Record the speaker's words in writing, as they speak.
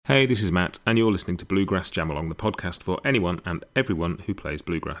Hey, this is Matt, and you're listening to Bluegrass Jam Along, the podcast for anyone and everyone who plays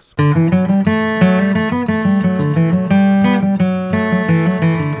bluegrass.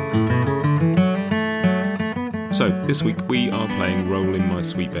 So, this week we are playing Roll in My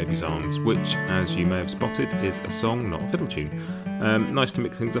Sweet Baby's Arms, which, as you may have spotted, is a song, not a fiddle tune. Nice to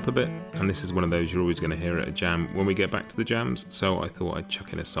mix things up a bit, and this is one of those you're always going to hear at a jam when we get back to the jams, so I thought I'd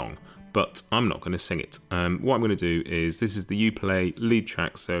chuck in a song. But I'm not going to sing it. What I'm going to do is, this is the You Play lead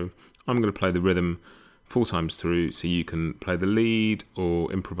track, so I'm going to play the rhythm 4 times through, so you can play the lead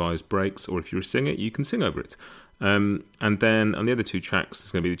or improvise breaks, or if you're a singer, you can sing over it. And then on the other 2 tracks,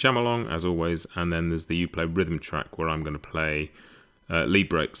 there's going to be the jam along, as always, and then there's the You Play rhythm track, where I'm going to play lead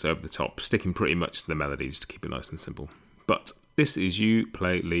breaks over the top, sticking pretty much to the melodies to keep it nice and simple. But this is You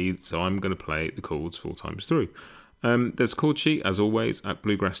Play lead, so I'm going to play the chords 4 times through. There's a chord sheet, as always, at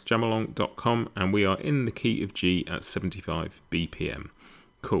bluegrassjamalong.com, and we are in the key of G at 75 BPM.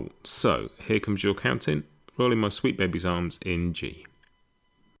 Cool. So, here comes your counting. Rolling My Sweet Baby's Arms in G.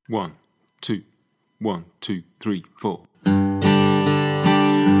 1, 2, 1, 2, 3, 4.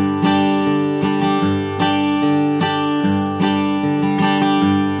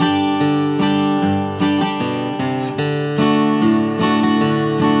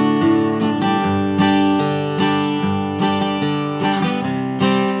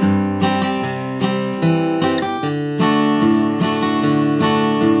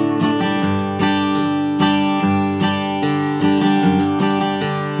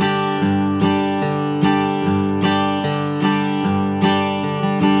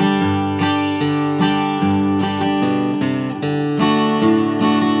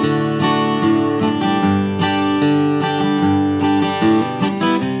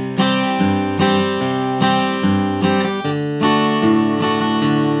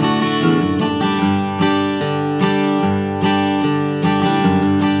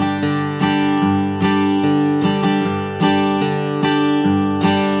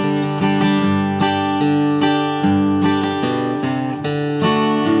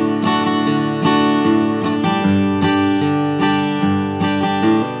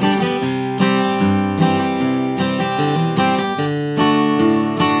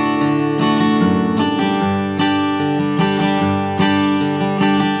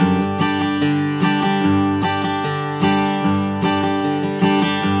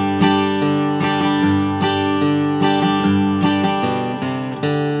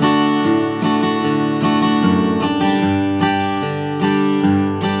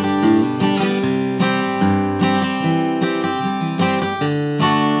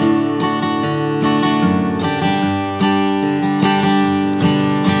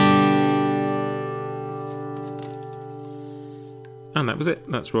 And that was it.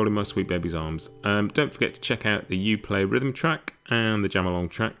 That's Rolling My Sweet Baby's Arms. Don't forget to check out the You Play rhythm track and the jam along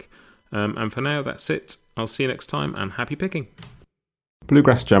track. And for now, that's it. I'll see you next time, and happy picking.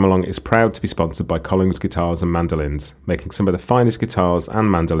 Bluegrass Jam Along is proud to be sponsored by Collings Guitars and Mandolins, making some of the finest guitars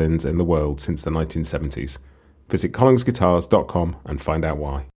and mandolins in the world since the 1970s. Visit collingsguitars.com and find out why.